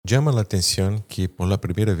llama la atención que por la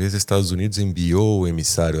primera vez Estados Unidos envió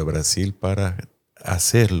emisario a Brasil para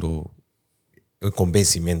hacerlo, el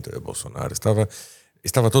convencimiento de Bolsonaro.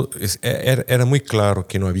 Era muy claro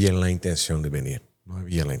que no había la intención de venir. No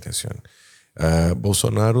había la intención.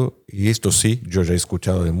 Bolsonaro, y esto sí, yo ya he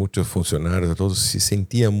escuchado de muchos funcionarios, de todos, se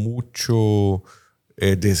sentía mucho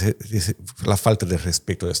la falta de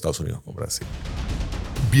respeto de Estados Unidos con Brasil.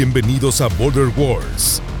 Bienvenidos a Border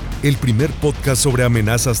Wars, el primer podcast sobre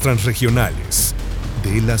amenazas transregionales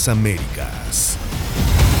de las Américas.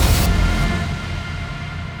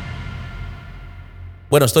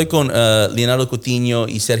 Bueno, estoy con Leonardo Coutinho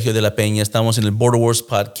y Sergio de la Peña. Estamos en el Border Wars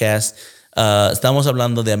Podcast. Estamos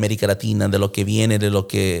hablando de América Latina, de lo que viene,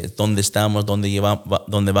 dónde estamos,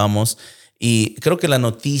 dónde vamos. Y creo que la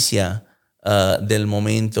noticia del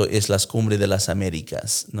momento es las Cumbre de las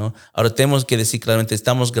Américas, ¿no? Ahora tenemos que decir claramente,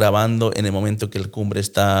 estamos grabando en el momento que el Cumbre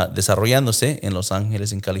está desarrollándose en Los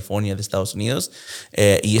Ángeles, en California, de Estados Unidos.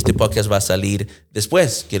 Y este podcast va a salir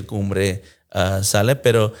después que el Cumbre sale.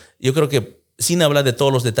 Pero yo creo que sin hablar de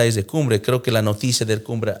todos los detalles de Cumbre, creo que la noticia del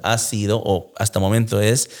Cumbre ha sido, o hasta el momento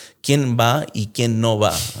es, quién va y quién no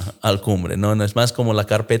va al Cumbre, ¿no? No es más como la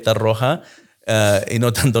carpeta roja y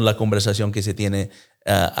no tanto la conversación que se tiene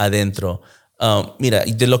adentro. Mira,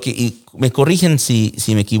 y me corrigen si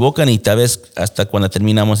me equivocan y tal vez hasta cuando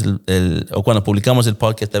terminamos o cuando publicamos el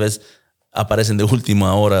podcast, tal vez aparecen de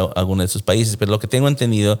última hora algunos de esos países, pero lo que tengo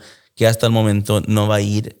entendido que hasta el momento no va a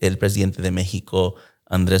ir el presidente de México,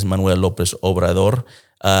 Andrés Manuel López Obrador,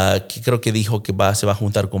 que creo que dijo que se va a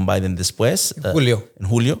juntar con Biden después. En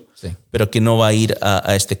julio. Sí. Pero que no va a ir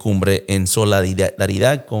a este cumbre en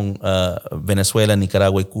solidaridad con Venezuela,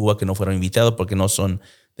 Nicaragua y Cuba, que no fueron invitados porque no son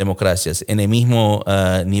democracias. En el mismo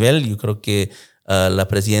nivel, yo creo que la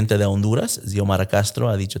presidenta de Honduras, Xiomara Castro,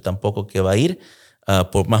 ha dicho tampoco que va a ir,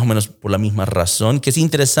 más o menos por la misma razón, que es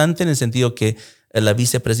interesante en el sentido que la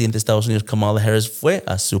vicepresidenta de Estados Unidos, Kamala Harris, fue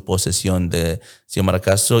a su posesión de Xiomara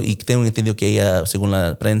Castro y tengo entendido que ella, según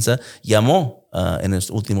la prensa, llamó en los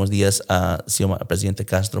últimos días a presidente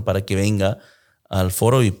Castro para que venga al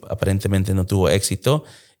foro y aparentemente no tuvo éxito.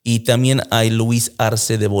 Y también hay Luis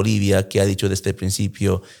Arce de Bolivia, que ha dicho desde el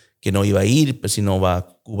principio que no iba a ir, pues si no va a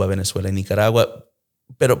Cuba, Venezuela y Nicaragua.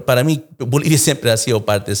 Pero para mí, Bolivia siempre ha sido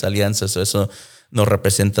parte de esa alianza, eso no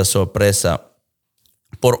representa sorpresa.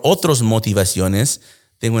 Por otras motivaciones,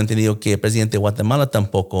 tengo entendido que el presidente de Guatemala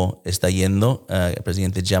tampoco está yendo, el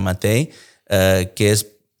presidente Yamatei, que es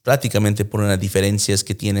prácticamente por unas diferencias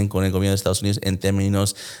que tienen con el gobierno de Estados Unidos en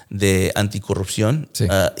términos de anticorrupción. Sí.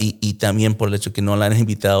 Y también por el hecho que no le han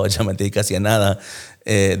invitado a Yamatei casi a nada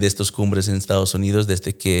de estos cumbres en Estados Unidos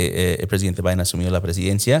desde que el presidente Biden asumió la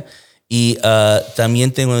presidencia. Y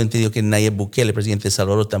también tengo entendido que Nayib Bukele, el presidente de El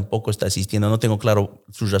Salvador, tampoco está asistiendo. No tengo claro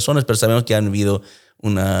sus razones, pero sabemos que han habido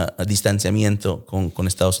un distanciamiento con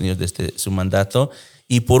Estados Unidos desde su mandato.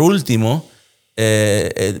 Y por último,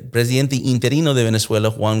 el presidente interino de Venezuela,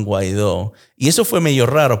 Juan Guaidó. Y eso fue medio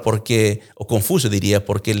raro, o confuso diría,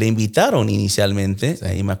 porque le invitaron inicialmente.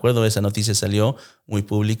 Sí. Y me acuerdo, esa noticia salió muy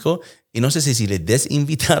público. Y no sé si le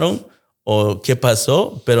desinvitaron o qué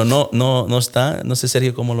pasó, pero no está. No sé,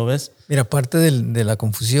 Sergio, ¿cómo lo ves? Mira, parte de la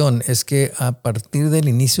confusión es que a partir del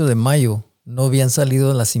inicio de mayo no habían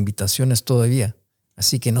salido las invitaciones todavía.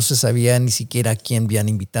 Así que no se sabía ni siquiera a quién habían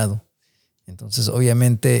invitado. Entonces,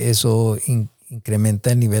 obviamente, eso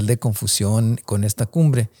incrementa el nivel de confusión con esta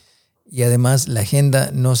cumbre. Y además, la agenda,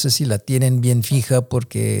 no sé si la tienen bien fija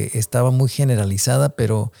porque estaba muy generalizada,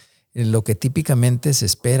 pero lo que típicamente se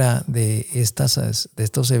espera de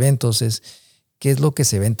estos eventos es qué es lo que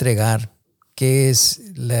se va a entregar, qué es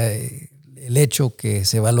el hecho que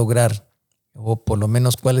se va a lograr, o por lo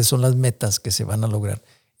menos cuáles son las metas que se van a lograr.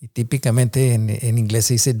 Y típicamente en inglés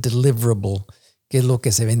se dice deliverable, qué es lo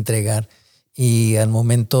que se va a entregar. Y al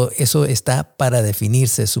momento eso está para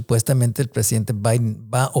definirse. Supuestamente el presidente Biden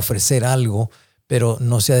va a ofrecer algo, pero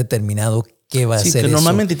no se ha determinado qué va a ser eso.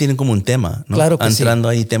 Normalmente tienen como un tema, ¿no? Claro que entrando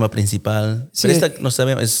sí. ahí, tema principal. Sí, pero no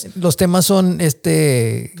sabemos. Los temas son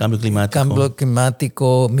cambio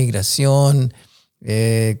climático, migración,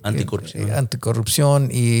 anticorrupción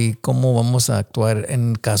y cómo vamos a actuar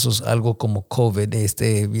en casos algo como COVID,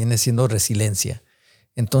 viene siendo resiliencia.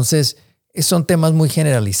 Entonces, son temas muy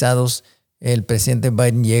generalizados. El presidente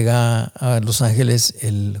Biden llega a Los Ángeles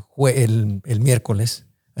el miércoles,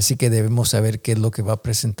 así que debemos saber qué es lo que va a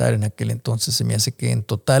presentar en aquel entonces. Se me hace que en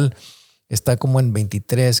total está como en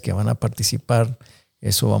 23 que van a participar.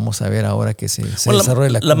 Eso vamos a ver ahora que se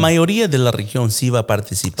desarrolla la mayoría de la región sí va a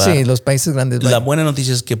participar. Sí, los países grandes. La buena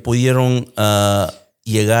noticia es que pudieron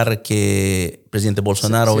llegar que el presidente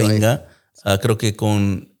Bolsonaro venga. Creo que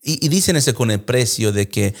con Y dicen eso con el precio de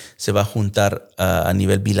que se va a juntar a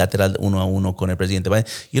nivel bilateral 1 a 1 con el presidente Biden.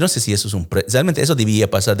 Yo no sé si eso es realmente eso debía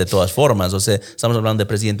pasar de todas formas. O sea, estamos hablando del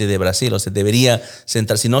presidente de Brasil. O sea, debería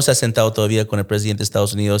sentar. Si no se ha sentado todavía con el presidente de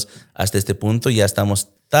Estados Unidos hasta este punto, ya estamos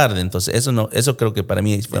tarde. Entonces, eso creo que para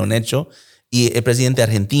mí fue un hecho. Y el presidente de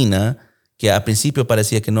Argentina, que al principio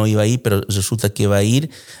parecía que no iba a ir, pero resulta que va a ir.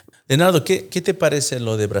 Leonardo, ¿qué te parece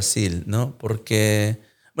lo de Brasil? ¿No? Porque...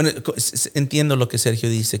 Bueno, entiendo lo que Sergio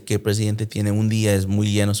dice, que el presidente tiene un día, es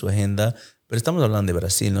muy lleno su agenda, pero estamos hablando de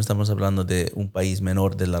Brasil, no estamos hablando de un país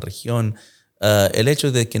menor de la región. El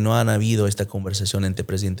hecho de que no han habido esta conversación entre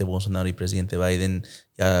presidente Bolsonaro y presidente Biden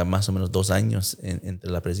ya más o menos 2 años entre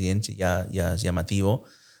la presidencia, ya es llamativo.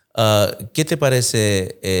 ¿Qué te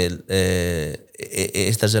parece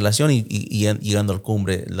esta relación y llegando al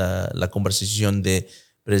cumbre, la conversación de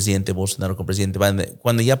presidente Bolsonaro con presidente Biden?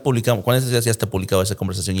 Cuando ya ya está publicado esa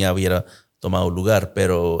conversación, ya hubiera tomado lugar,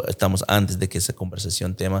 pero estamos antes de que esa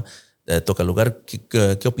conversación toca lugar.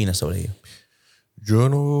 ¿Qué opinas sobre ello? Yo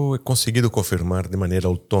no he conseguido confirmar de manera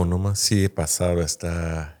autónoma si he pasado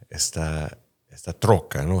esta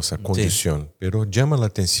troca, ¿no? Esa condición. Sí. Pero llama la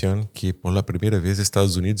atención que por la primera vez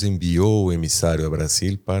Estados Unidos envió emisario a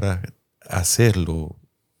Brasil para hacerlo,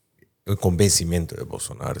 el convencimiento de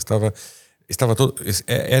Bolsonaro.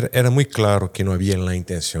 Era muy claro que no había la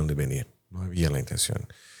intención de venir. No había la intención.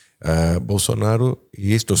 Bolsonaro,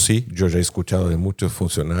 y esto sí, yo ya he escuchado de muchos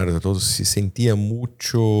funcionarios, de todos, se sentía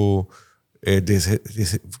mucho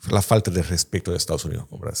la falta de respeto de Estados Unidos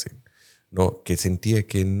con Brasil. ¿No? Que sentía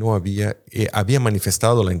que no había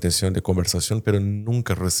manifestado la intención de conversación, pero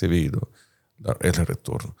nunca recibido el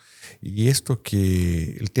retorno. Y esto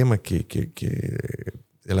el tema que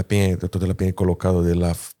el doctor de la Peña ha colocado de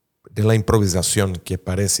la improvisación que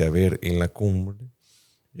parece haber en la cumbre,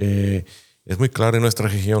 es muy claro en nuestra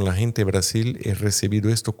región. La gente de Brasil ha recibido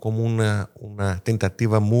esto como una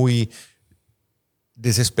tentativa muy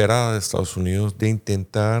desesperada de Estados Unidos de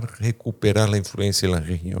intentar recuperar la influencia en la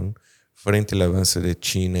región frente al avance de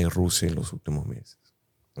China y Rusia en los últimos meses,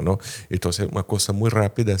 ¿no? Entonces, una cosa muy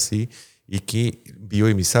rápida así, y que envió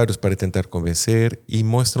emisarios para intentar convencer, y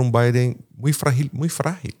muestra un Biden muy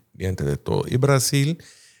frágil diante de todo. Y Brasil,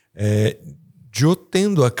 yo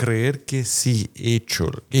tendo a creer que sí he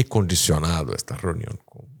condicionado esta reunión.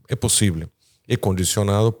 Es posible. He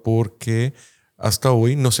condicionado porque hasta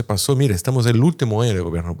hoy no se pasó. Mira, estamos en el último año del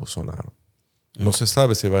gobierno Bolsonaro. No se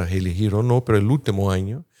sabe si va a reelegir o no, pero el último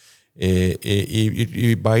año.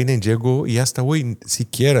 Y Biden llegó y hasta hoy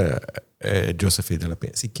siquiera Joseph de la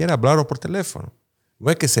Peña, siquiera hablaron por teléfono. No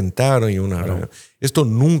es que sentaron en una reunión. Esto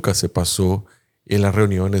nunca se pasó en las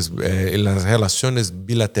reuniones, en las relaciones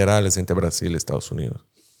bilaterales entre Brasil y Estados Unidos.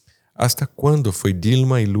 ¿Hasta cuándo fue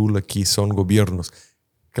Dilma y Lula, que son gobiernos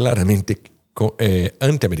claramente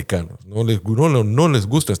antiamericanos? No les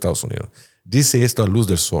gusta Estados Unidos. Dice esto a luz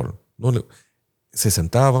del sol. Se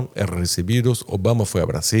sentaban, eran recibidos. Obama fue a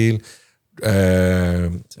Brasil,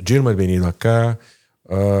 Dilma ha venido acá,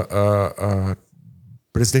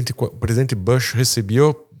 presidente Bush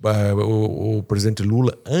recibió o presidente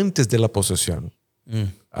Lula antes de la posesión.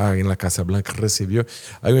 En la Casa Blanca recibió.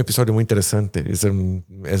 Hay un episodio muy interesante, es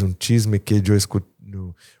un chisme que yo escuché,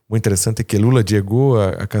 muy interesante, que Lula llegó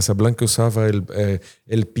a Casa Blanca y usaba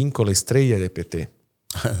el pin con la estrella de PT.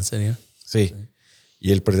 ¿En serio? Sí.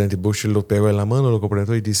 Y el presidente Bush lo pegó en la mano, lo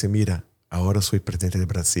completó y dice, mira, ahora soy presidente de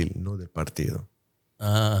Brasil, no del partido.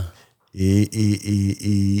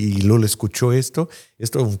 Y Lula escuchó esto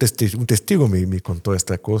un testigo me contó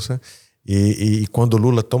esta cosa. Y cuando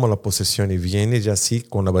Lula toma la posesión y viene ya así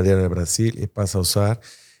con la bandera de Brasil y pasa a usar.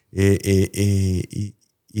 Y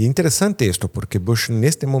interesante esto, porque Bush en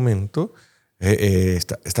este momento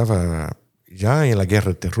estaba ya en la guerra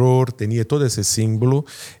del terror, tenía todo ese símbolo.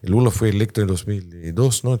 Lula fue electo en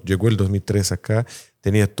 2002, ¿no? Llegó el 2003 acá,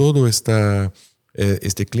 tenía todo este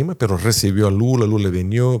clima, pero recibió a Lula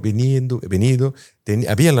venido,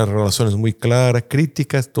 había las relaciones muy claras,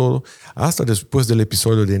 críticas, todo, hasta después del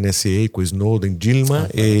episodio de NSA con Snowden, Dilma,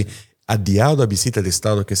 adiado a visita de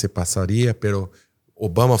Estado que se pasaría, pero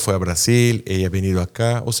Obama fue a Brasil, ella ha venido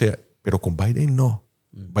acá, o sea, pero con Biden no.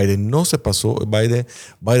 Biden no se pasó, Biden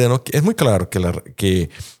no, es muy claro que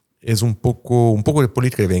es un poco de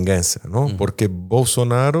política de venganza, ¿no? Porque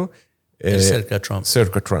Bolsonaro cerca a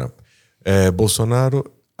Trump.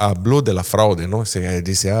 Bolsonaro habló de la fraude, ¿no? Se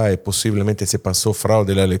dice, posiblemente se pasó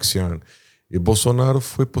fraude en la elección. Y Bolsonaro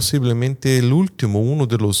fue posiblemente uno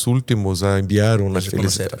de los últimos a enviar una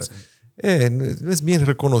felicitación. No es bien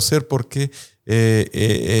reconocer porque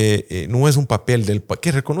no es un papel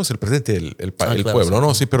que reconoce el presidente el pueblo,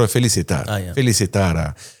 ¿no? Sí, pero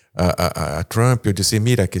felicitar a Trump y decir,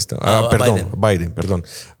 mira, aquí está. Biden.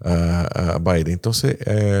 Biden. Entonces,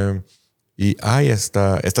 y hay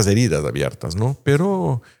estas heridas abiertas, ¿no?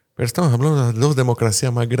 Pero estamos hablando de dos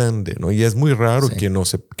democracias más grandes, ¿no? Y es muy raro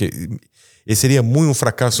y sería un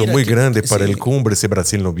fracaso muy grande para el Cumbre si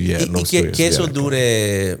Brasil no viera. Y que eso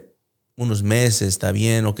dure unos meses, está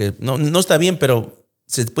bien, o que no está bien, pero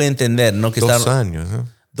se puede entender, ¿no? Que 2 años, ¿no?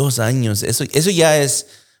 2 años. Eso ya es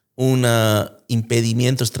un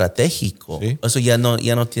impedimento estratégico. ¿Sí? Eso ya no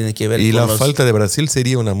tiene que ver y con la falta de Brasil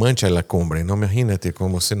sería una mancha en la cumbre. No, imagínate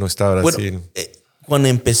cómo si no está Brasil. Bueno, cuando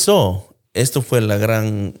empezó, esto fue la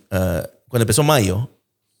gran... cuando empezó mayo,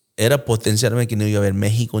 era potencialmente que no iba a haber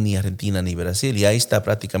México, ni Argentina, ni Brasil. Y ahí está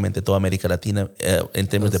prácticamente toda América Latina en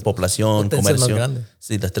términos de población, comercio.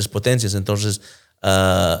 Sí, las 3 potencias. Entonces,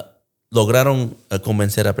 lograron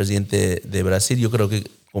convencer al presidente de Brasil. Yo creo que,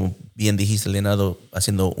 como bien dijiste, Leonardo,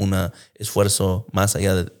 haciendo un esfuerzo más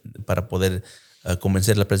allá para poder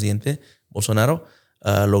convencer al presidente Bolsonaro.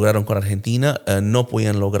 Lograron con Argentina. No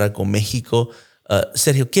podían lograr con México.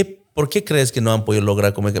 Sergio, ¿por qué crees que no han podido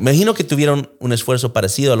lograr con México? Me imagino que tuvieron un esfuerzo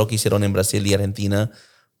parecido a lo que hicieron en Brasil y Argentina.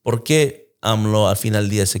 ¿Por qué AMLO al final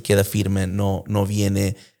del día se queda firme, no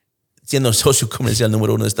viene siendo el socio comercial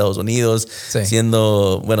número 1 de Estados Unidos,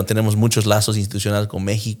 tenemos muchos lazos institucionales con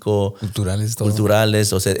México,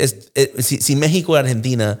 culturales, o sea, si México y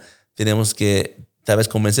Argentina tenemos que tal vez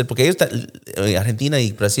convencer, porque Argentina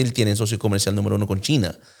y Brasil tienen socio comercial número 1 con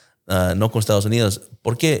China, no con Estados Unidos.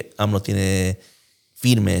 ¿Por qué AMLO tiene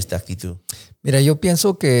firme esta actitud? Mira, yo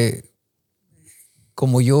pienso que,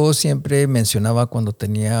 como yo siempre mencionaba cuando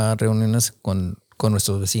tenía reuniones con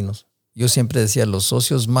nuestros vecinos, yo siempre decía, los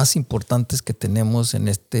socios más importantes que tenemos en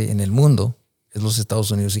el mundo es los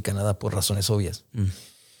Estados Unidos y Canadá, por razones obvias.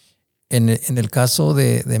 En el caso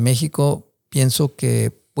de México, pienso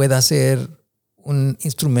que pueda ser un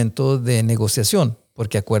instrumento de negociación,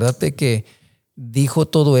 porque acuérdate que dijo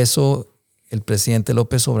todo eso el presidente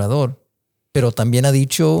López Obrador, pero también ha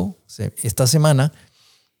dicho esta semana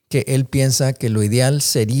que él piensa que lo ideal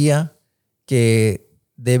sería que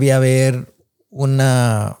debe haber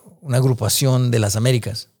una agrupación de las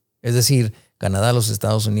Américas, es decir, Canadá, los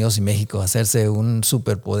Estados Unidos y México, hacerse un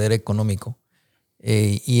superpoder económico.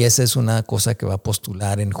 Y esa es una cosa que va a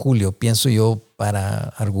postular en julio, pienso yo, para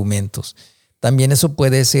argumentos. También eso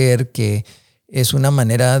puede ser que es una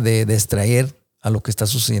manera de distraer a lo que está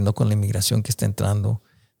sucediendo con la inmigración que está entrando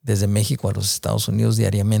desde México a los Estados Unidos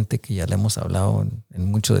diariamente, que ya le hemos hablado en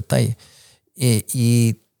mucho detalle.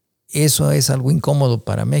 Y eso es algo incómodo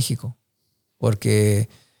para México, porque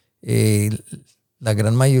la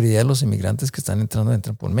gran mayoría de los inmigrantes que están entrando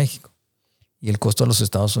entran por México. Y el costo a los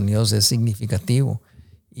Estados Unidos es significativo.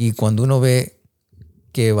 Y cuando uno ve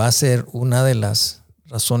que va a ser una de las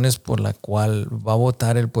razones por la cual va a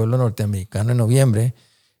votar el pueblo norteamericano en noviembre,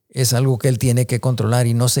 es algo que él tiene que controlar,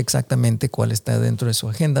 y no sé exactamente cuál está dentro de su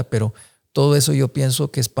agenda, pero todo eso yo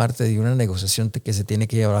pienso que es parte de una negociación que se tiene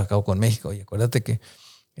que llevar a cabo con México. Y acuérdate que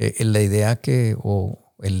la idea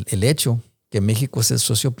el hecho que México es el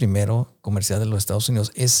socio primero comercial de los Estados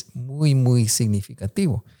Unidos es muy, muy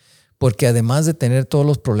significativo, porque además de tener todos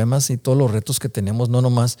los problemas y todos los retos que tenemos, no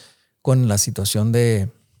nomás con la situación de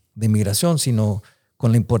inmigración, sino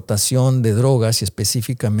con la importación de drogas, y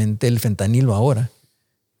específicamente el fentanilo ahora,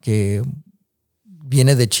 que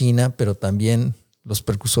viene de China, pero también los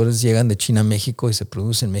precursores llegan de China a México y se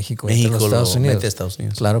producen en México y en los Estados Unidos. Estados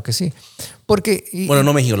Unidos. Claro que sí. Porque,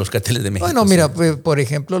 no México, los carteles de México. Bueno, mira, por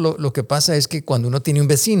ejemplo, lo que pasa es que cuando uno tiene un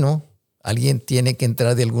vecino, alguien tiene que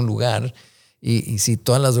entrar de algún lugar, y si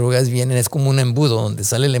todas las drogas vienen, es como un embudo, donde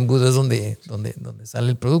sale el embudo es donde sale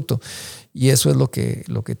el producto. Y eso es lo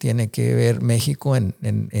que tiene que ver México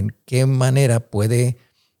en qué manera puede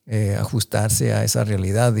ajustarse a esa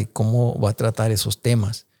realidad y cómo va a tratar esos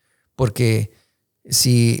temas. Porque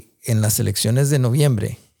si en las elecciones de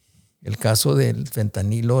noviembre, el caso del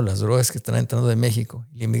fentanilo, las drogas que están entrando de México,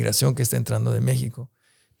 la inmigración que está entrando de México,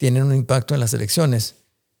 tienen un impacto en las elecciones,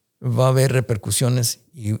 va a haber repercusiones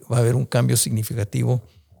y va a haber un cambio significativo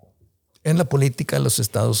en la política de los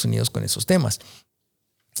Estados Unidos con esos temas.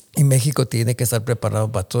 Y México tiene que estar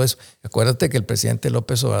preparado para todo eso. Acuérdate que el presidente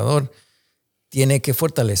López Obrador tiene que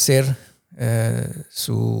fortalecer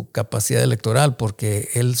su capacidad electoral, porque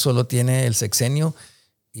él solo tiene el sexenio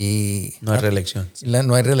y no hay reelección.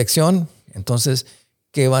 No hay reelección. Entonces,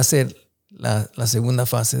 ¿qué va a ser la segunda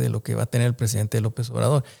fase de lo que va a tener el presidente López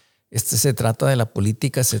Obrador? Se trata de la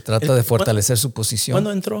política, se trata de fortalecer su posición.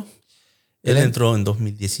 ¿Cuándo entró? Él entró en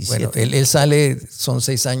 2017. Bueno, él sale, son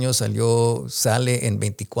 6 años, sale en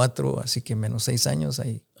 24, así que menos 6 años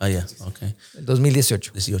ahí. Ya, ok.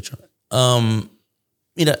 2018. 18.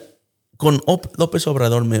 Mira, con López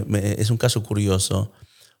Obrador es un caso curioso,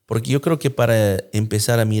 porque yo creo que para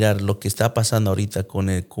empezar a mirar lo que está pasando ahorita con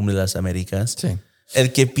el Cumbre de las Américas, Sí.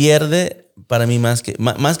 el que pierde para mí más que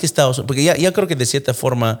Estados Unidos, porque ya creo que de cierta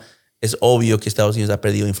forma es obvio que Estados Unidos ha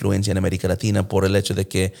perdido influencia en América Latina por el hecho de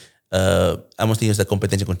que hemos tenido esta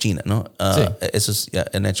competencia con China, ¿no? Sí. Eso es ya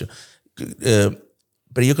un hecho.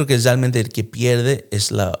 Pero yo creo que realmente el que pierde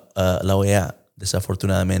es la OEA,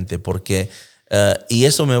 desafortunadamente, porque, y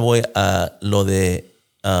eso me voy a lo de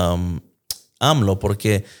AMLO,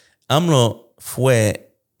 porque AMLO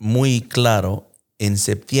fue muy claro en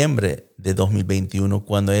septiembre de 2021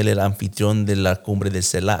 cuando él era anfitrión de la cumbre de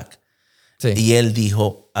CELAC. Sí. Y él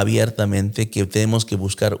dijo abiertamente que tenemos que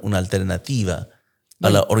buscar una alternativa a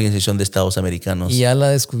la Organización de Estados Americanos. Y ya la ha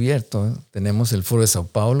descubierto, ¿eh? Tenemos el Foro de Sao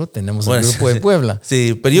Paulo, tenemos el Grupo de Puebla.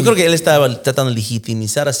 Sí, pero yo creo que él estaba tratando de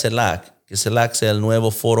legitimizar a CELAC, que CELAC sea el nuevo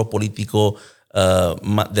foro político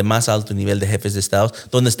de más alto nivel de jefes de Estados,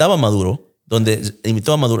 donde estaba Maduro, donde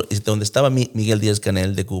invitó a Maduro, donde estaba Miguel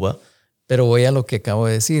Díaz-Canel de Cuba. Pero voy a lo que acabo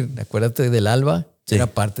de decir. Acuérdate del ALBA, Sí. era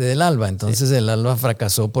parte del ALBA. Entonces el ALBA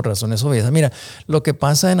fracasó por razones obvias. Mira, lo que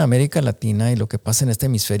pasa en América Latina y lo que pasa en este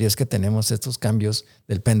hemisferio es que tenemos estos cambios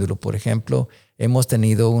del péndulo. Por ejemplo, hemos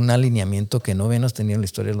tenido un alineamiento que no habíamos tenido en la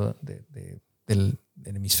historia del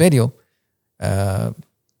hemisferio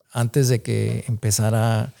antes de que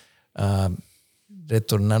empezara a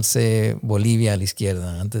retornarse Bolivia a la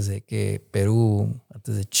izquierda, antes de que Perú,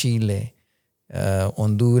 antes de Chile,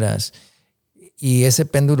 Honduras. Y ese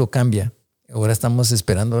péndulo cambia. Ahora estamos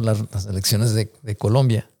esperando las elecciones de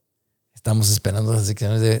Colombia. Estamos esperando las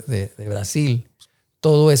elecciones de Brasil.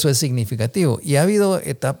 Todo eso es significativo. Y ha habido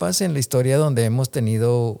etapas en la historia donde hemos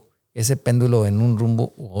tenido ese péndulo en un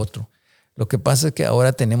rumbo u otro. Lo que pasa es que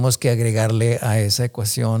ahora tenemos que agregarle a esa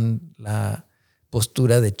ecuación la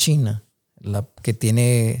postura de China, que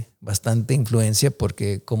tiene bastante influencia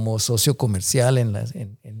porque como socio comercial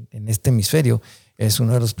en este hemisferrio es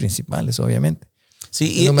uno de los principales, obviamente.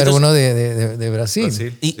 Sí, el número uno de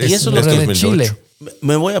Brasil. Y eso es lo que de Chile.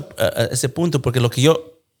 Me voy a ese punto porque lo que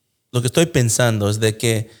estoy pensando es de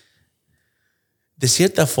que de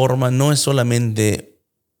cierta forma no es solamente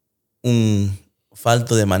un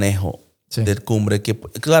falto de manejo del Cumbre, que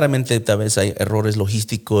claramente tal vez hay errores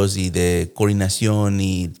logísticos y de coordinación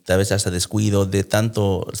y tal vez hasta descuido de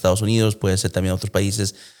tanto Estados Unidos, puede ser también otros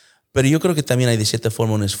países, pero yo creo que también hay de cierta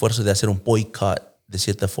forma un esfuerzo de hacer un boicot de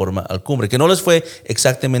cierta forma al Cumbre, que no les fue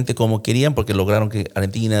exactamente como querían porque lograron que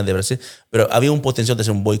Argentina, de Brasil, pero había un potencial de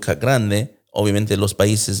hacer un boicot grande. Obviamente los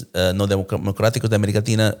países no democráticos de América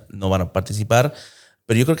Latina no van a participar,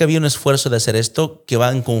 pero yo creo que había un esfuerzo de hacer esto que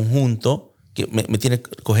va en conjunto, que me tiene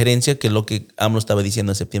coherencia que lo que AMLO estaba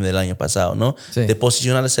diciendo en septiembre del año pasado, ¿no? Sí. De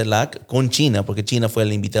posicionar a CELAC con China, porque China fue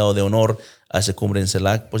el invitado de honor a esa cumbre en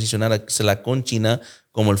CELAC, posicionar a CELAC con China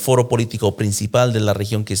como el foro político principal de la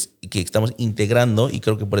región que estamos integrando, y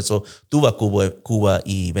creo que por eso tuvo a Cuba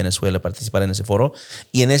y Venezuela a participar en ese foro,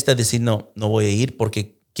 y en esta decir no voy a ir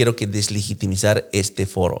porque quiero que deslegitimizar este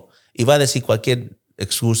foro. Y va a decir cualquier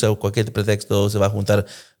excusa o cualquier pretexto, se va a juntar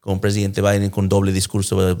con el presidente Biden con doble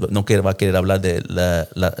discurso, va a querer hablar de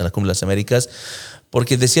la Cumbre de las Américas,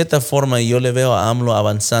 porque de cierta forma yo le veo a AMLO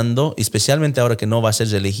avanzando, especialmente ahora que no va a ser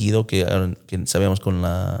reelegido, que sabemos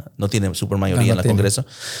no tiene supermayoría en el Congreso,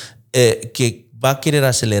 que va a querer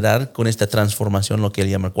acelerar con esta transformación, lo que él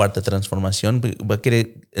llama cuarta transformación, va a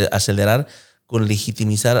querer acelerar con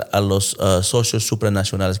legitimizar a los socios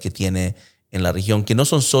supranacionales que tiene en la región, que no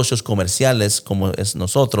son socios comerciales como es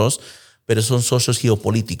nosotros, pero son socios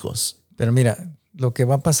geopolíticos. Pero mira, lo que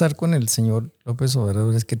va a pasar con el señor López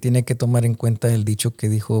Obrador es que tiene que tomar en cuenta el dicho que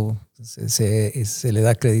dijo, se le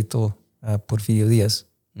da crédito a Porfirio Díaz,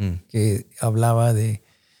 que hablaba de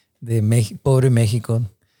pobre México,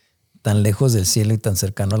 tan lejos del cielo y tan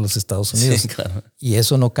cercano a los Estados Unidos. Sí, claro. Y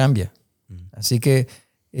eso no cambia. Así que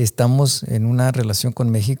estamos en una relación con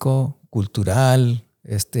México cultural,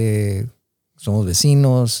 somos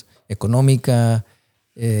vecinos, económica,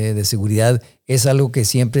 de seguridad. Es algo que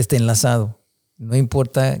siempre está enlazado. No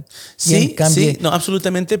importa quién cambie. Sí, no,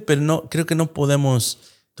 absolutamente, pero creo que no podemos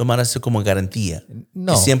tomar eso como garantía.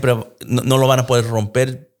 No. Que siempre no lo van a poder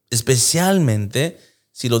romper, especialmente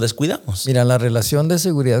si lo descuidamos. Mira, la relación de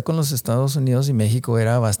seguridad con los Estados Unidos y México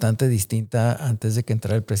era bastante distinta antes de que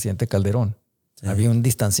entrara el presidente Calderón. Sí. Había un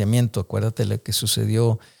distanciamiento. Acuérdate lo que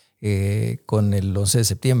sucedió con el 11 de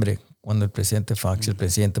septiembre, cuando el presidente Fox y el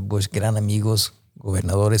presidente Bush, que eran amigos,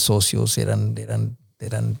 gobernadores, socios, eran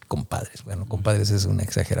compadres. Bueno, compadres es una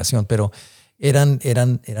exageración, pero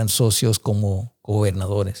eran socios como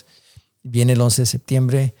gobernadores. Viene el 11 de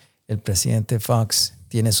septiembre, el presidente Fox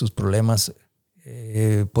tiene sus problemas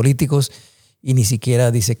políticos y ni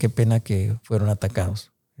siquiera dice qué pena que fueron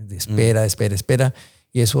atacados. Espera.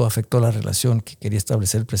 Y eso afectó la relación que quería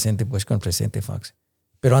establecer el presidente Bush con el presidente Fox.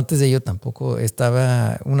 Pero antes de ello tampoco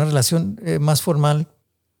estaba una relación más formal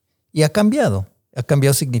y ha cambiado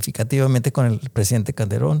significativamente con el presidente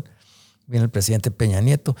Calderón, viene el presidente Peña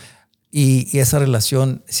Nieto, y esa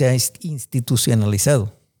relación se ha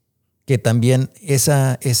institucionalizado, que también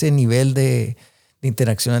ese nivel de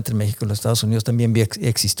interacción entre México y los Estados Unidos también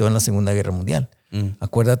existió en la Segunda Guerra Mundial.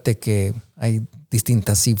 Acuérdate que hay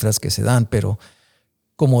distintas cifras que se dan, pero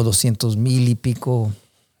como 200,000 y pico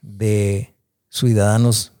de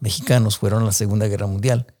ciudadanos mexicanos fueron a la Segunda Guerra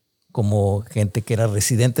Mundial, como gente que era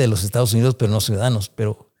residente de los Estados Unidos, pero no ciudadanos.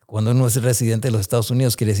 Pero cuando uno es residente de los Estados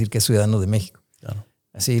Unidos, quiere decir que es ciudadano de México. Claro.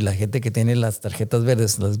 Así, la gente que tiene las tarjetas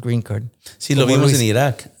verdes, las green card. Sí, lo vimos en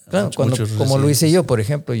Irak. Claro, como lo hice yo, por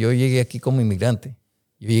ejemplo. Yo llegué aquí como inmigrante.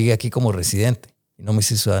 Yo llegué aquí como residente y no me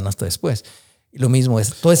hice ciudadano hasta después. Y lo mismo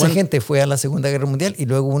es, toda esa gente fue a la Segunda Guerra Mundial y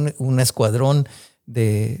luego un escuadrón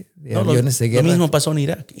de aviones de guerra. Lo mismo pasó en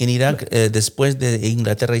Irak. En Irak, después de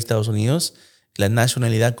Inglaterra y Estados Unidos, la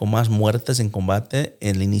nacionalidad con más muertes en combate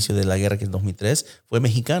en el inicio de la guerra, que es 2003, fue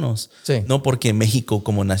mexicanos. Sí. No porque México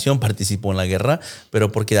como nación participó en la guerra,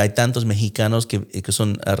 pero porque hay tantos mexicanos que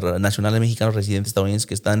son nacionales mexicanos residentes estadounidenses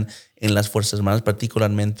que están en las Fuerzas Armadas,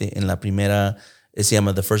 particularmente en la primera, se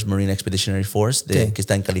llama The First Marine Expeditionary Force, Sí. que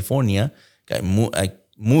está en California. Que hay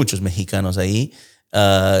muchos mexicanos ahí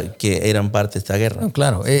que eran parte de esta guerra. No,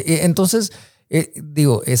 claro. Entonces,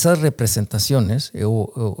 esas representaciones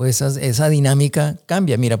o esa dinámica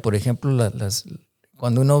cambia. Mira, por ejemplo,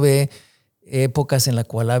 cuando uno ve épocas en las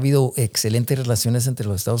cuales ha habido excelentes relaciones entre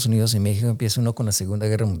los Estados Unidos y México, empieza uno con la Segunda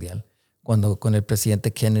Guerra Mundial, cuando con el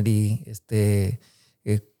presidente Kennedy,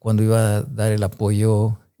 cuando iba a dar el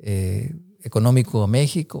apoyo económico a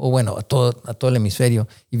México, o bueno, a todo el hemisferio,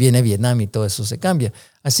 y viene Vietnam y todo eso se cambia.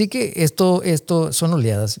 Así que esto son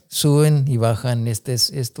oleadas, suben y bajan. Esto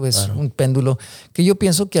es claro, un péndulo que yo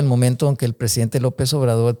pienso que al momento, aunque el presidente López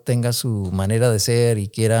Obrador tenga su manera de ser y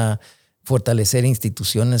quiera fortalecer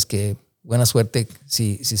instituciones que, buena suerte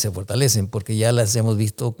si se fortalecen, porque ya las hemos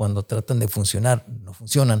visto cuando tratan de funcionar, no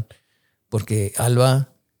funcionan, porque ALBA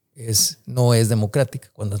no es democrática.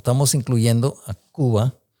 Cuando estamos incluyendo a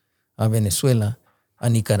Cuba, a Venezuela, a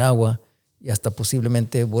Nicaragua y hasta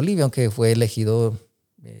posiblemente Bolivia, aunque fue elegido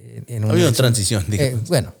en una... Había una transición, digamos.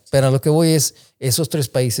 Bueno, pero a lo que voy es, esos tres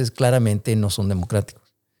países claramente no son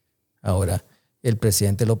democráticos. Ahora, el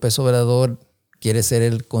presidente López Obrador quiere ser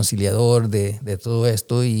el conciliador de todo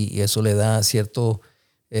esto y eso le da ciertas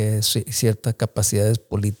capacidades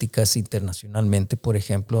políticas internacionalmente. Por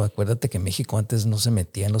ejemplo, acuérdate que México antes no se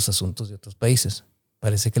metía en los asuntos de otros países.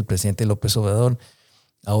 Parece que el presidente López Obrador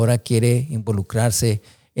ahora quiere involucrarse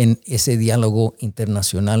en ese diálogo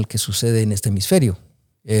internacional que sucede en este hemisferio.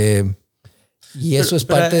 Y eso es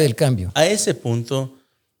parte del cambio. A ese punto,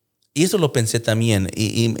 y eso lo pensé también,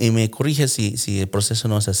 y me corrige si el proceso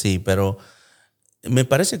no es así, pero me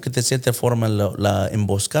parece que de cierta forma la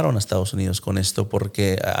emboscaron a Estados Unidos con esto,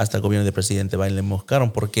 porque hasta el gobierno del presidente Biden le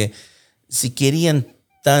emboscaron, porque si querían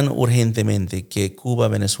tan urgentemente que Cuba,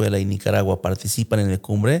 Venezuela y Nicaragua participan en la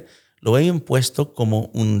cumbre, lo habían puesto como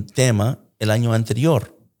un tema el año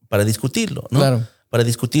anterior para discutirlo, ¿no? Claro. Para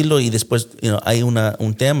discutirlo y después hay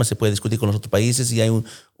un tema, se puede discutir con los otros países y hay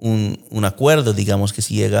un acuerdo, digamos, que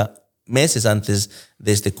se llega meses antes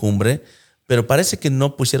de esta cumbre, pero parece que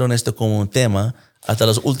no pusieron esto como un tema hasta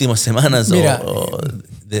las últimas semanas. Mira,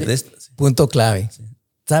 de esto. Punto clave. Sí.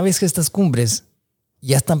 Sabes que estas cumbres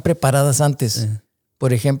ya están preparadas antes. Sí.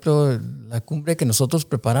 Por ejemplo, la cumbre que nosotros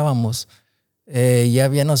preparábamos, ya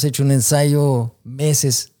habíamos hecho un ensayo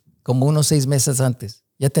meses, como unos 6 meses antes.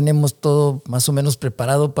 Ya tenemos todo más o menos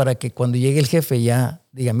preparado para que cuando llegue el jefe ya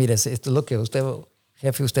diga, mire, esto es lo que usted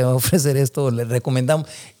va a ofrecer esto, le recomendamos.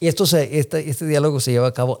 Y este diálogo se lleva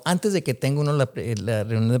a cabo antes de que tenga uno la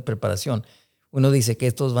reunión de preparación. Uno dice que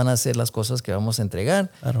estos van a ser las cosas que vamos a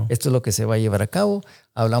entregar. Claro. Esto es lo que se va a llevar a cabo.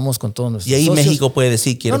 Hablamos con todos nuestros socios. Y ahí México puede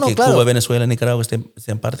decir, quiero que claro. Cuba, Venezuela, Nicaragua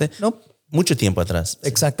estén parte. No. Mucho tiempo atrás.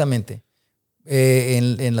 Exactamente.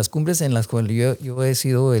 En las cumbres en las cuales yo he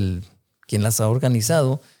sido quien las ha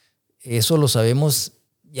organizado, eso lo sabemos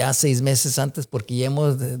ya 6 meses antes porque ya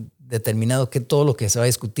hemos determinado que todo lo que se va a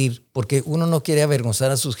discutir, porque uno no quiere avergonzar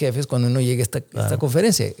a sus jefes cuando uno llegue a esta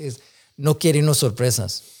conferencia. No quiere irnos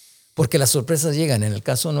sorpresas, porque las sorpresas llegan. En el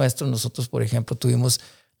caso nuestro, nosotros, por ejemplo, tuvimos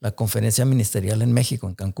la conferencia ministerial en México,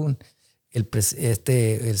 en Cancún. El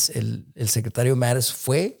secretario Mares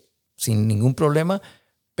fue sin ningún problema,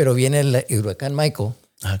 pero viene el huracán Michael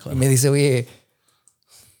y me dice, oye,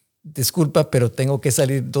 disculpa, pero tengo que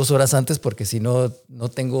salir 2 horas antes porque si no, no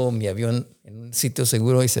tengo mi avión en un sitio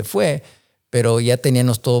seguro, y se fue. Pero ya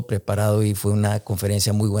teníamos todo preparado y fue una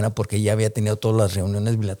conferencia muy buena porque ya había tenido todas las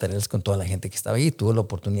reuniones bilaterales con toda la gente que estaba ahí. Tuvo la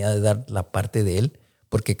oportunidad de dar la parte de él,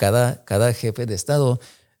 porque cada jefe de Estado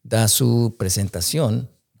da su presentación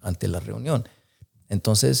ante la reunión.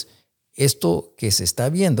 Entonces, esto que se está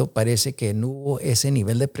viendo parece que no hubo ese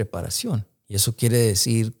nivel de preparación. Y eso quiere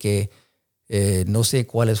decir que no sé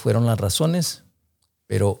cuáles fueron las razones,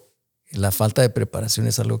 pero la falta de preparación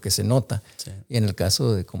es algo que se nota. Sí. Y en el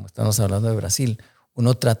caso de, como estamos hablando de Brasil,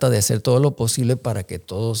 uno trata de hacer todo lo posible para que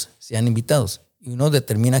todos sean invitados. Y uno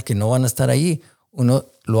determina que no van a estar ahí. Uno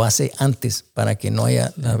lo hace antes para que no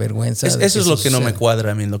haya la vergüenza. Eso es lo que no me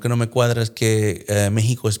cuadra a mí. Lo que no me cuadra es que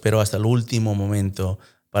México esperó hasta el último momento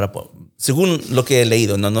para, según lo que he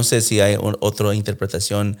leído, no sé si hay otra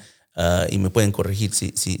interpretación y me pueden corregir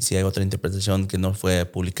si hay otra interpretación que no fue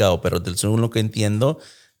publicado, pero según lo que entiendo,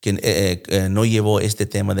 que no llevó este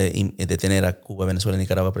tema de tener a Cuba, Venezuela y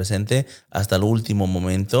Nicaragua presente hasta el último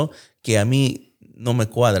momento, que a mí no me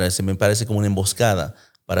cuadra, se me parece como una emboscada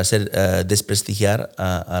para hacer desprestigiar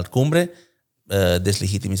al Cumbre,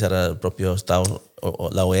 deslegitimizar al propio Estado o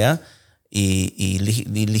la OEA y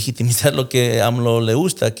legitimizar lo que a AMLO le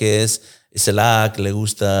gusta, que es CELAC, le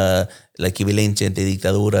gusta la equivalencia entre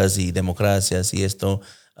dictaduras y democracias y esto.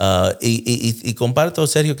 Y comparto,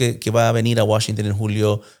 Sergio, que va a venir a Washington en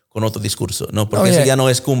julio con otro discurso, ¿no? Porque eso ya no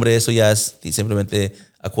es cumbre, eso ya es simplemente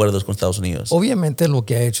acuerdos con Estados Unidos. Obviamente lo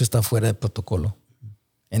que ha hecho está fuera de protocolo.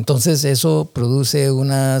 Entonces eso produce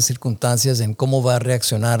unas circunstancias en cómo va a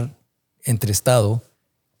reaccionar entre Estado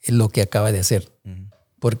en lo que acaba de hacer. Uh-huh.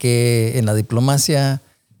 Porque en la diplomacia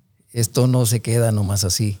esto no se queda nomás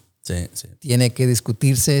así. Sí. Tiene que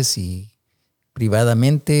discutirse si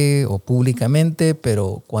privadamente o públicamente,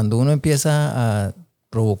 pero cuando uno empieza a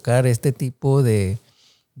provocar este tipo de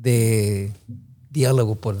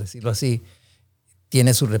diálogo, por decirlo así,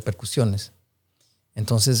 tiene sus repercusiones.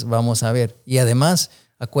 Entonces vamos a ver. Y además,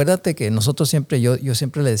 acuérdate que nosotros siempre, yo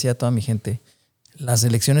siempre le decía a toda mi gente, las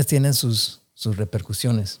elecciones tienen sus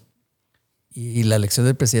repercusiones. Y la elección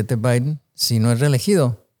del presidente Biden, si no es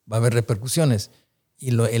reelegido, va a haber repercusiones. Y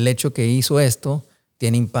el hecho que hizo esto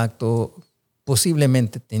tiene impacto,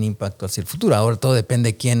 posiblemente tiene impacto hacia el futuro. Ahora todo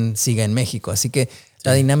depende de quién siga en México. Así que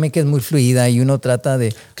la dinámica es muy fluida y uno trata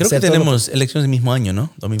de... Creo que tenemos elecciones el mismo año,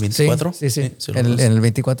 ¿no? 2024. Sí. En el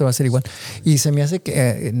 24 va a ser igual. Y se me hace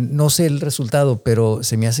que, no sé el resultado, pero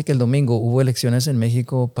se me hace que el domingo hubo elecciones en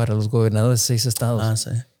México para los gobernadores de 6 estados. Sí.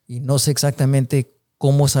 Y no sé exactamente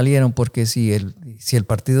cómo salieron, porque si el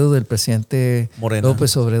partido del presidente Morena,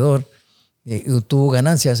 López Obrador tuvo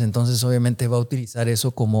ganancias, entonces obviamente va a utilizar eso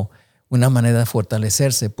como una manera de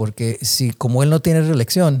fortalecerse, porque si como él no tiene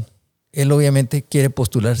reelección, él obviamente quiere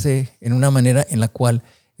postularse en una manera en la cual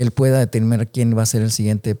él pueda determinar quién va a ser el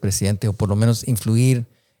siguiente presidente, o por lo menos influir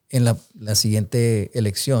en la siguiente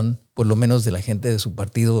elección, por lo menos de la gente de su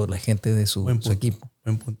partido o la gente de su equipo.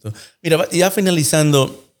 Buen punto. Mira, ya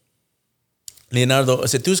finalizando, Leonardo, o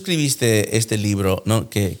sea, tú escribiste este libro, ¿no?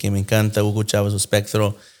 que me encanta, Hugo Chávez,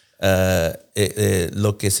 Espectro,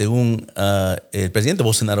 lo que según el presidente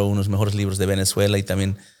Bolsonaro, uno de los mejores libros de Venezuela, y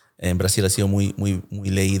también en Brasil ha sido muy, muy, muy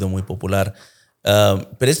leído, muy popular.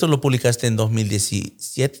 Pero esto lo publicaste en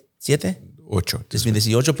 2017,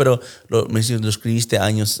 2018, pero lo escribiste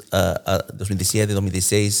años, 2017,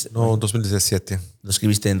 2016. No, 2017. Lo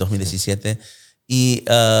escribiste en 2017. Y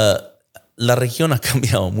la región ha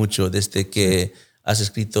cambiado mucho desde que has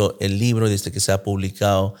escrito el libro, desde que se ha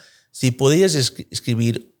publicado. Si podías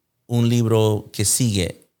escribir un libro que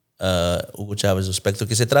sigue Hugo Chávez respecto,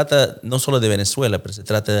 que se trata no solo de Venezuela, pero se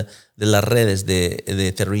trata de las redes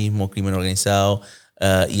de terrorismo, crimen organizado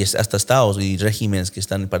y hasta estados y regímenes que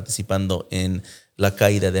están participando en la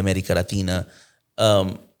caída de América Latina.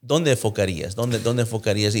 ¿Dónde enfocarías? ¿Dónde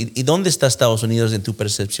enfocarías? ¿Y dónde está Estados Unidos en tu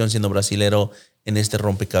percepción siendo brasilero en este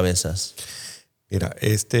rompecabezas? Mira,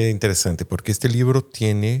 interesante porque este libro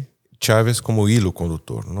tiene Chávez como hilo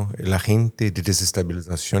conductor, ¿no? El agente de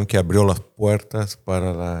desestabilización que abrió las puertas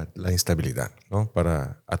para la instabilidad, ¿no?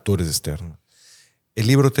 Para actores externos. El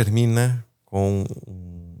libro termina con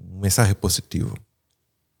un mensaje positivo.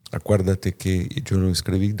 Acuérdate que yo lo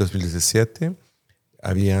escribí en 2017,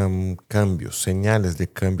 había cambios, señales de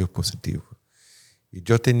cambios positivos. Y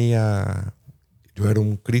yo era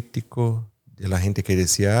un crítico de la gente que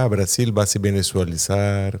decía, Brasil va a se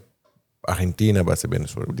venezuelizar, Argentina va a ser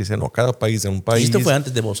Venezuela. Dicen, no, cada país es un país. Y esto fue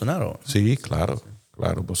antes de Bolsonaro. Sí, claro.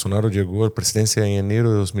 Bolsonaro llegó a la presidencia en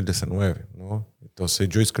enero de 2019, ¿no? Entonces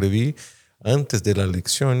yo escribí antes de las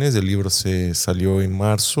elecciones, el libro se salió en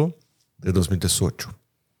marzo de 2018.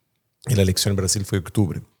 Y la elección en Brasil fue en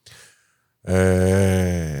octubre.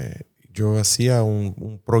 Yo hacía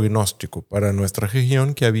un pronóstico para nuestra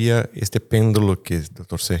región que había este péndulo que el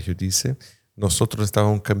doctor Sergio dice. Nosotros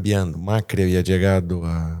estábamos cambiando. Macri había llegado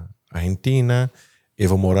a Argentina,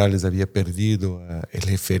 Evo Morales había perdido el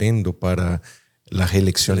referendo para la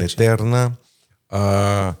reelección eterna.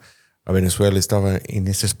 A Venezuela estaba en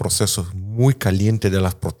esos procesos muy calientes de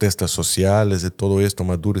las protestas sociales, de todo esto.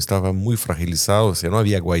 Maduro estaba muy fragilizado, o sea, no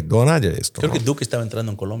había Guaidó, nada de esto. Creo ¿no? que Duque estaba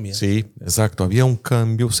entrando en Colombia. Sí, exacto. Había un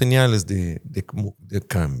cambio, señales de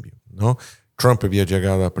cambio, ¿no? Trump había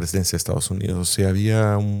llegado a la presidencia de Estados Unidos, o sea,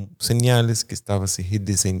 había señales que estaba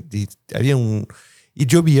había y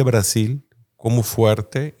yo vi a Brasil como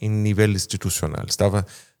fuerte en nivel institucional.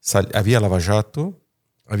 Había Lava Jato,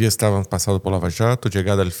 estaban pasado por Lava Jato,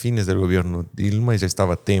 llegada al fines del gobierno Dilma y ya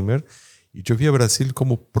estaba Temer, y yo vi a Brasil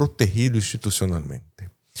como protegido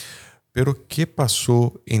institucionalmente. Pero ¿qué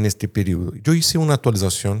pasó en este periodo? Yo hice una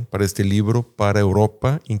actualización para este libro para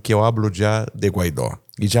Europa en que yo hablo ya de Guaidó.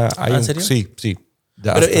 Y ya hay ¿En serio? Sí.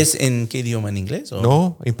 ¿Pero hasta, es en qué idioma? ¿En inglés? ¿O?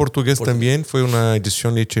 No, en portugués también. Fue una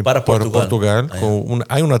edición hecha Para Portugal.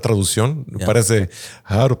 Hay una traducción, me parece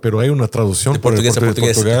raro, pero hay una traducción De por el portugués a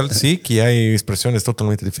portugués de portugués. Portugal, sí, que hay expresiones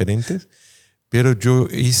totalmente diferentes. Pero yo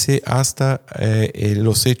hice hasta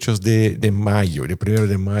los hechos de mayo, de 1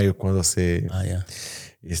 de mayo, cuando se...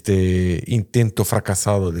 este intento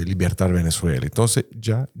fracasado de libertar Venezuela. Entonces,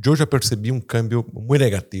 yo ya percibí un cambio muy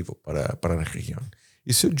negativo para la región.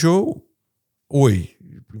 Y si yo hoy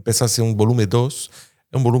empezase un volumen 2,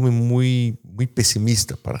 es un volumen muy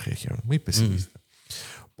pesimista para la región, muy pesimista.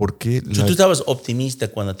 Porque ¿Tú estabas optimista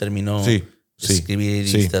cuando terminó de escribir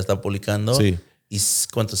y está publicando? Sí. ¿Y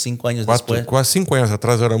cuántos? 5 años después? 5 años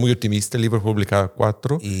atrás era muy optimista, el libro publicado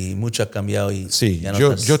 4. Y mucho ha cambiado. Y sí, ya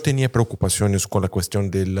no yo tenía preocupaciones con la cuestión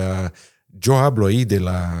de la... Yo hablo ahí de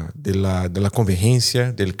la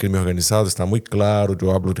convergencia del crimen organizado, está muy claro.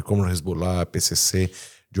 Yo hablo de cómo Hezbollah, PCC,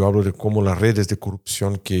 yo hablo de cómo las redes de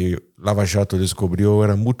corrupción que Lava Jato descubrió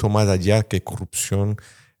eran mucho más allá que corrupción,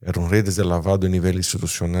 eran redes de lavado a nivel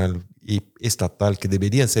institucional y estatal que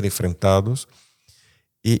deberían ser enfrentados.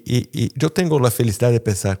 Y yo tengo la felicidad de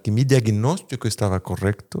pensar que mi diagnóstico estaba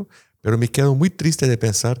correcto, pero me quedo muy triste de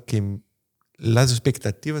pensar que las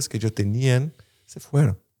expectativas que yo tenía se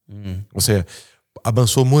fueron. O sea,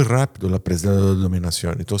 avanzó muy rápido la presidencia de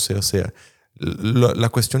dominación. Entonces, o sea, la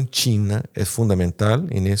cuestión china es fundamental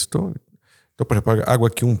en esto. Yo, por ejemplo, hago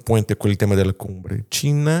aquí un puente con el tema de la cumbre.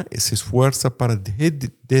 China se esfuerza para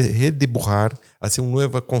redibujar hacia un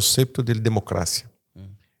nuevo concepto de democracia.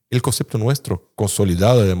 El concepto nuestro,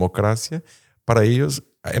 consolidado de democracia, para ellos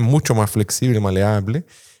es mucho más flexible y maleable.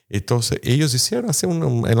 Entonces, ellos hicieron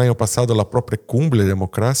el año pasado la propia Cumbre de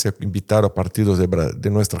democracia, invitaron a partidos de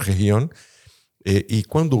nuestra región. Y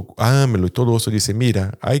cuando AMLO y todo eso dice,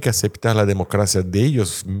 mira, hay que aceptar la democracia de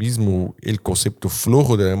ellos mismos, el concepto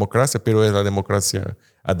flojo de la democracia, pero es la democracia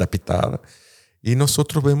adaptada. Y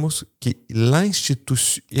nosotros vemos que la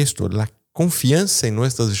confianza en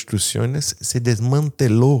nuestras instituciones se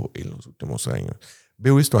desmanteló en los últimos años.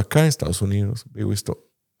 Veo esto acá en Estados Unidos, veo esto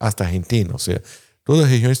hasta Argentina. O sea, toda la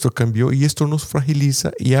región esto cambió y esto nos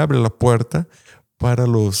fragiliza y abre la puerta para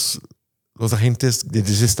los agentes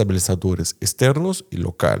desestabilizadores externos y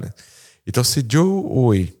locales. Entonces yo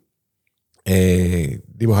hoy,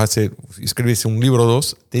 escribí un libro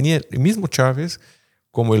 2, tenía el mismo Chávez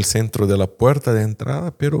como el centro de la puerta de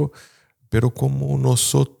entrada, pero como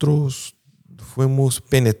nosotros fuimos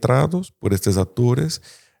penetrados por estos actores,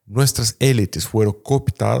 nuestras élites fueron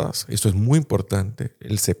cooptadas. Esto es muy importante,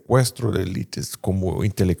 el secuestro de élites como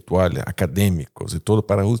intelectuales, académicos y todo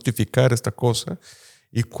para justificar esta cosa,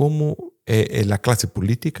 y cómo la clase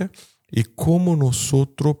política y cómo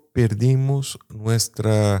nosotros perdimos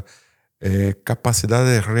nuestra capacidad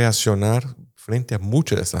de reaccionar frente a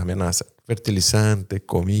muchas de estas amenazas, fertilizante,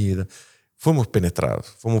 comida. Fuimos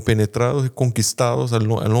penetrados y conquistados al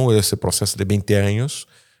largo de ese proceso de 20 años,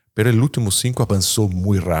 pero el último 5 avanzó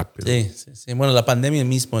muy rápido. Sí. Bueno, la pandemia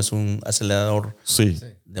mismo es un acelerador. Sí,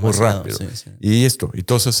 muy rápido. Sí. Y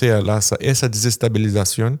entonces, o sea, esa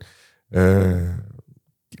desestabilización,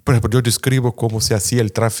 por ejemplo, yo describo cómo se hacía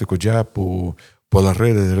el tráfico ya por las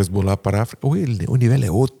redes de Hezbollah para África. Hoy el nivel es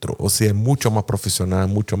otro, o sea, mucho más profesional,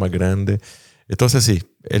 mucho más grande. Entonces sí,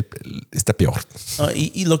 está peor.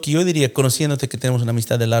 Y lo que yo diría, conociéndote que tenemos una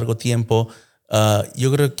amistad de largo tiempo,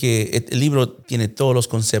 yo creo que el libro tiene todos los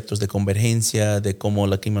conceptos de convergencia, de cómo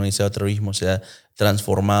la criminalidad del terrorismo se ha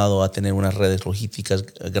transformado a tener unas redes logísticas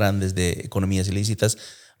grandes de economías ilícitas.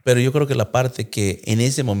 Pero yo creo que la parte que en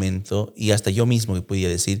ese momento, y hasta yo mismo que podía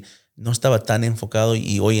decir, no estaba tan enfocado,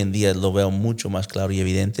 y hoy en día lo veo mucho más claro y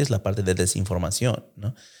evidente, es la parte de desinformación,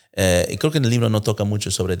 ¿no? Y creo que en el libro no toca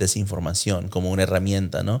mucho sobre desinformación como una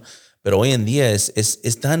herramienta, ¿no? Pero hoy en día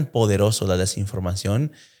es tan poderoso la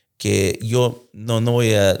desinformación que yo no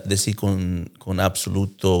voy a decir con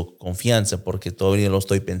absoluto confianza, porque todavía lo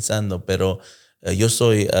estoy pensando, pero yo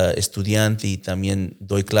soy estudiante y también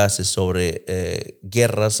doy clases sobre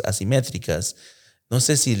guerras asimétricas. No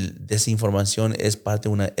sé si desinformación es parte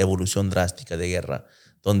de una evolución drástica de guerra,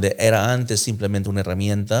 donde era antes simplemente una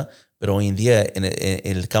herramienta, pero hoy en día en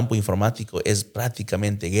el campo informático es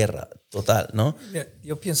prácticamente guerra total, ¿no?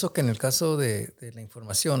 Yo pienso que en el caso de la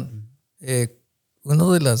información, una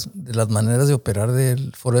de las maneras de operar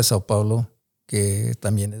del Foro de Sao Paulo, que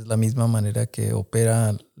también es la misma manera que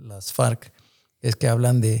opera las FARC, es que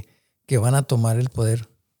hablan de que van a tomar el poder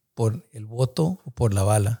por el voto o por la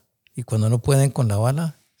bala. Y cuando no pueden con la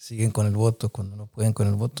bala, siguen con el voto. Cuando no pueden con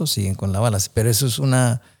el voto, siguen con la bala. Pero eso es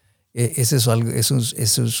eso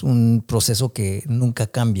es un proceso que nunca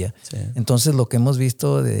cambia. Sí. Entonces, lo que hemos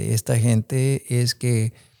visto de esta gente es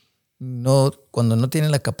que cuando no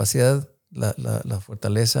tienen la capacidad, la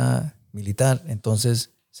fortaleza militar,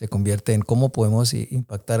 entonces se convierte en cómo podemos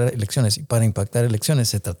impactar elecciones. Y para impactar elecciones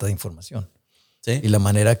se trata de información. Sí. Y la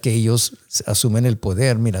manera que ellos asumen el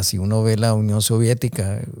poder. Mira, si uno ve la Unión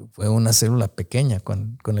Soviética, fue una célula pequeña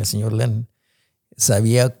con el señor Lenin.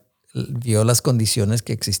 Vio las condiciones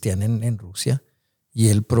que existían en Rusia y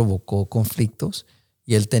él provocó conflictos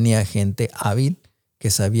y él tenía gente hábil que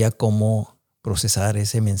sabía cómo procesar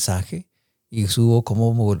ese mensaje y supo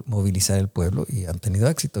cómo movilizar el pueblo y han tenido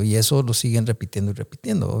éxito. Y eso lo siguen repitiendo y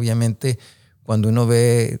repitiendo. Obviamente, cuando uno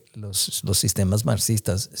ve los sistemas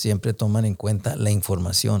marxistas, siempre toman en cuenta la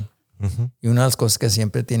información. Uh-huh. Y una de las cosas que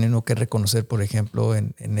siempre tiene uno que reconocer, por ejemplo,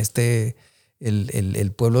 en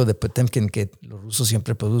el pueblo de Potemkin que los rusos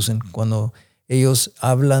siempre producen, cuando ellos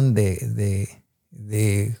hablan de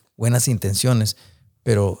buenas intenciones,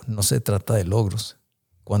 pero no se trata de logros.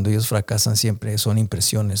 Cuando ellos fracasan siempre son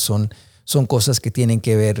impresiones, son cosas que tienen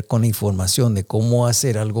que ver con la información de cómo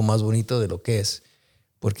hacer algo más bonito de lo que es.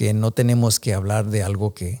 Porque no tenemos que hablar de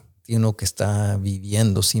algo que uno que está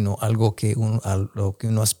viviendo, sino algo a lo que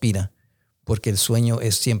uno aspira. Porque el sueño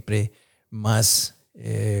es siempre más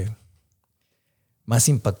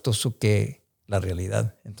impactoso que la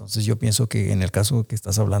realidad. Entonces yo pienso que en el caso que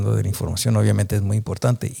estás hablando de la información, obviamente es muy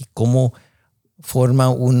importante. Y cómo forma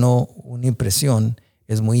uno una impresión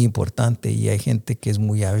es muy importante y hay gente que es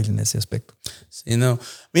muy hábil en ese aspecto. Sí, no.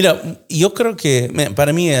 Mira, yo creo que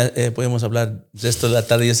para mí podemos hablar de esto de la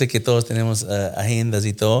tarde. Yo sé que todos tenemos agendas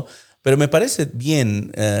y todo, pero me parece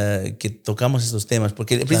bien que tocamos estos temas,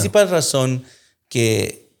 porque la principal razón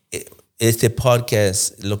que este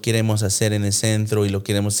podcast lo queremos hacer en el centro y lo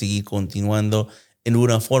queremos seguir continuando en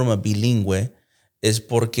una forma bilingüe es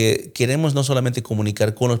porque queremos no solamente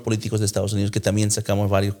comunicar con los políticos de Estados Unidos, que también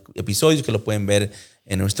sacamos varios episodios que lo pueden ver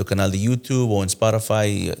en nuestro canal de YouTube o en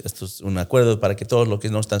Spotify. Esto es un acuerdo para que todos los que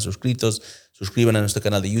no están suscritos suscriban a nuestro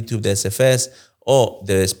canal de YouTube de SFS o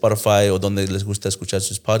de Spotify o donde les gusta escuchar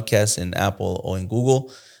sus podcasts, en Apple o en Google.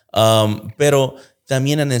 Pero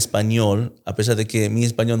también en español, a pesar de que mi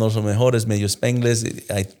español no es lo mejor, es medio spanglish,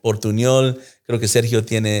 hay portuñol. Creo que Sergio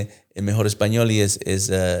tiene el mejor español y es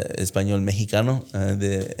español mexicano,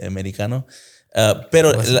 americano.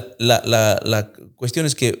 Pero la cuestión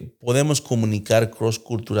es que podemos comunicar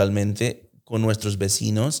cross-culturalmente con nuestros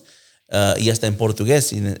vecinos y hasta en portugués,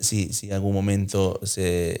 si en algún momento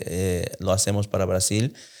lo hacemos para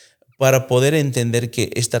Brasil, para poder entender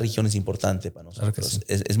que esta región es importante para nosotros. Claro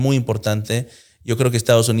que sí. Es muy importante. Yo creo que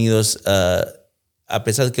Estados Unidos, a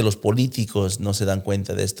pesar de que los políticos no se dan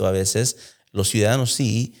cuenta de esto a veces, los ciudadanos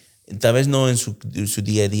sí, tal vez no en su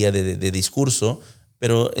día a día de discurso,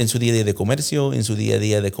 pero en su día a día de comercio, en su día a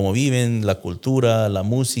día de cómo viven, la cultura, la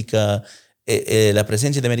música. La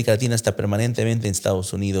presencia de América Latina está permanentemente en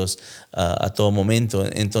Estados Unidos a todo momento.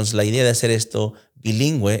 Entonces, la idea de hacer esto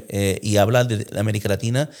bilingüe y hablar de América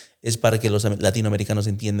Latina es para que los latinoamericanos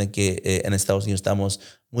entiendan que en Estados Unidos estamos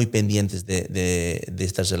muy pendientes de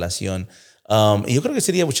esta relación. Y yo creo que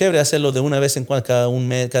sería chévere hacerlo de una vez en cuando, cada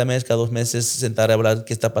mes, cada 2 meses, sentar a hablar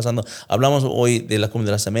qué está pasando. Hablamos hoy de la Cumbre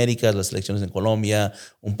de las Américas, las elecciones en Colombia,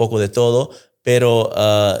 un poco de todo, pero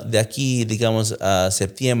de aquí, digamos, a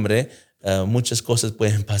septiembre, muchas cosas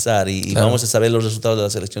pueden pasar y claro, vamos a saber los resultados de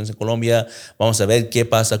las elecciones en Colombia, vamos a ver qué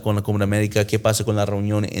pasa con la Cumbre de América, qué pasa con la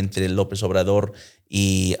reunión entre López Obrador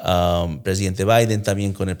y presidente Biden,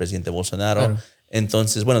 también con el presidente Bolsonaro. Claro.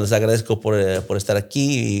 Entonces, bueno, les agradezco por estar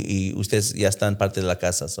aquí y ustedes ya están parte de la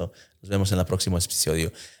casa. So, nos vemos en el próximo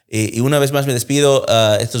episodio. Y una vez más me despido.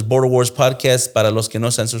 Esto es Border Wars Podcast. Para los que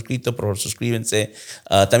no se han suscrito, por favor, suscríbanse.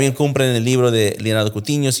 También compren el libro de Leonardo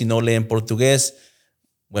Coutinho. Si no leen portugués,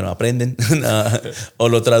 bueno, aprenden o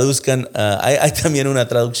lo traduzcan. Hay también una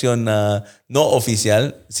traducción no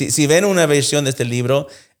oficial. Si ven una versión de este libro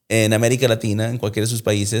en América Latina, en cualquiera de sus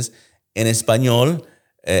países, en español,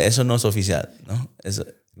 eso no es oficial, ¿no?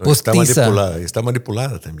 No, está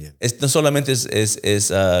manipulada también. No solamente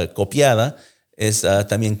es copiada, es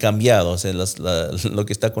también cambiado. O sea, lo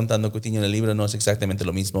que está contando Coutinho en el libro no es exactamente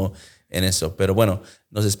lo mismo en eso. Pero bueno,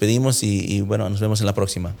 nos despedimos y bueno, nos vemos en la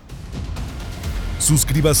próxima.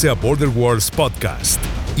 Suscríbase a Border Wars Podcast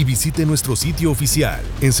y visite nuestro sitio oficial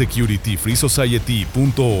en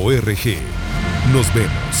securityfreesociety.org. Nos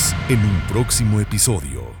vemos en un próximo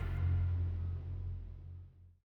episodio.